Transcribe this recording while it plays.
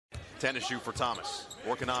Tennis shoe for Thomas.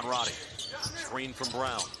 Working on Roddy. Screen from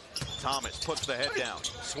Brown. Thomas puts the head down.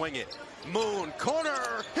 Swing it. Moon.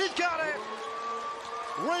 Corner. He got it.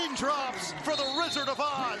 Raindrops for the Wizard of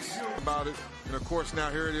Oz. About it. And of course now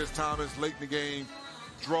here it is, Thomas, late in the game.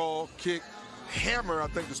 Draw, kick, hammer, I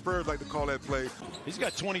think the Spurs like to call that play. He's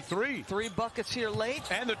got 23. 3 buckets here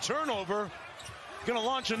late. And the turnover. Gonna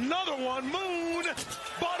launch another one. Moon.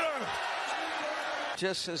 Butter.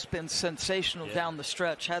 Just has been sensational down the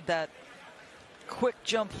stretch. Had that quick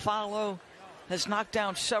jump follow. Has knocked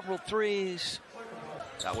down several threes.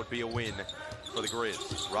 That would be a win for the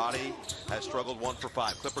Grizz. Roddy has struggled 1 for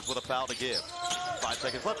 5. Clippers with a foul to give. 5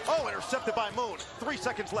 seconds left. Oh, intercepted by Moon. 3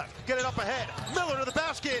 seconds left. Get it up ahead. Miller to the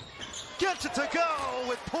basket. Gets it to go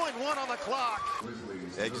with 0.1 on the clock.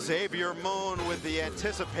 Xavier Moon with the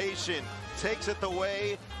anticipation. Takes it the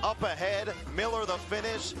way. Up ahead. Miller the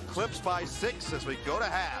finish. Clips by 6 as we go to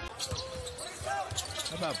half.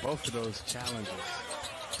 How about both of those challenges?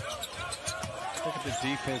 Look at the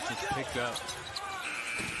defense that's picked up.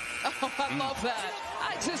 Oh, I love that.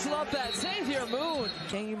 I just love that. Xavier Moon.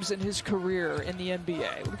 Games in his career in the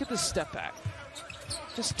NBA. Look at this step back.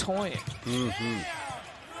 Just toying. I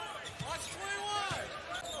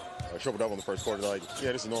tripled up on the first quarter. Like,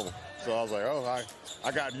 yeah, this is normal. So I was like, oh,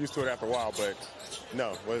 I got used to it after a while. But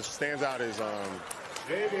no, what stands out is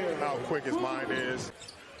how quick his mind is.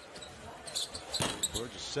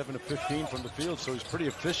 George is 7 of 15 from the field, so he's pretty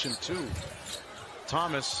efficient too.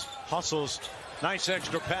 Thomas hustles. Nice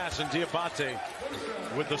extra pass, and Diabate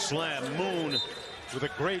with the slam. Moon with a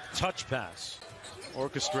great touch pass.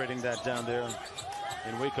 Orchestrating that down there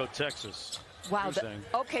in Waco, Texas. Wow.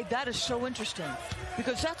 Okay, that is so interesting.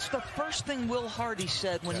 Because that's the first thing Will Hardy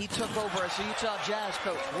said when he took over as the Utah Jazz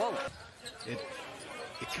coach. Whoa. It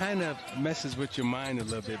kind of messes with your mind a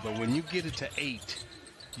little bit, but when you get it to 8,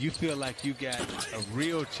 you feel like you got a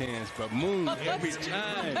real chance, but Moon every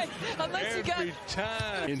time, every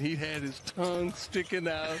time, and he had his tongue sticking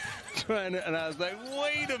out, trying to, and I was like,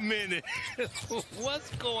 wait a minute, what's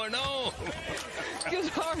going on? Good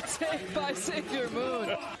hard take by Xavier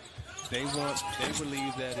Moon. They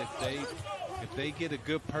believe that if they get a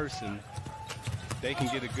good person, they can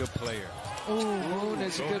get a good player. Oh, Moon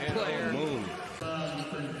is a good player. Moon.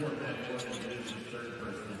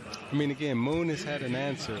 I mean, again, Moon has had an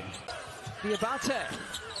answer. Diabate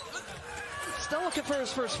still looking for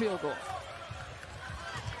his first field goal.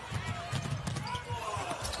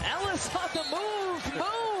 Ellis on the move.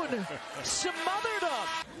 Moon smothered him.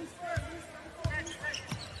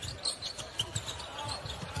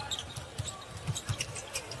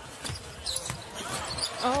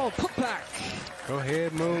 Oh, put back. Go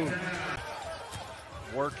ahead, Moon.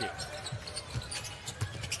 Work it.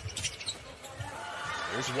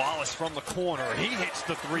 Here's Wallace from the corner. He hits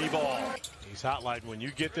the 3 ball. He's hot like when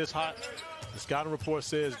you get this hot, the scouting report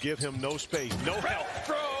says give him no space. No help.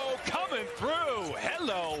 Throw coming through.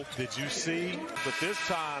 Hello. Did you see? But this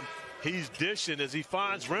time he's dishing as he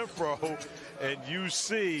finds Renfro. And you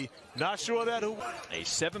see, not sure that who. A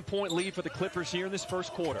 7-point lead for the Clippers here in this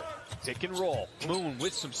first quarter. Pick and roll. Moon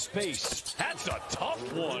with some space. That's a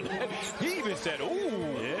tough one. He even said,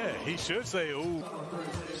 ooh. Yeah, he should say, ooh.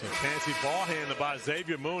 Some fancy ball handler by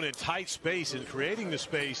Xavier Moon in tight space and creating the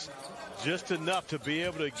space just enough to be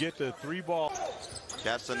able to get the 3 ball.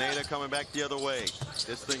 Castaneda coming back the other way.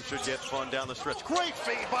 This thing should get fun down the stretch. Great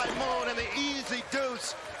feed by Moon and the easy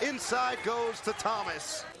deuce. Inside goes to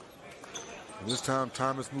Thomas. And this time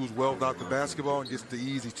Thomas moves well without the basketball and gets the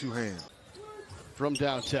easy 2-hand. From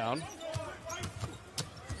downtown.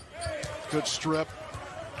 Good strip.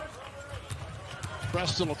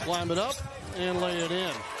 Preston will climb it up and lay it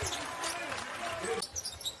in.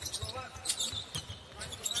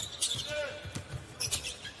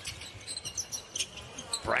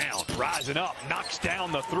 Brown rising up, knocks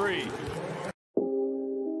down the 3.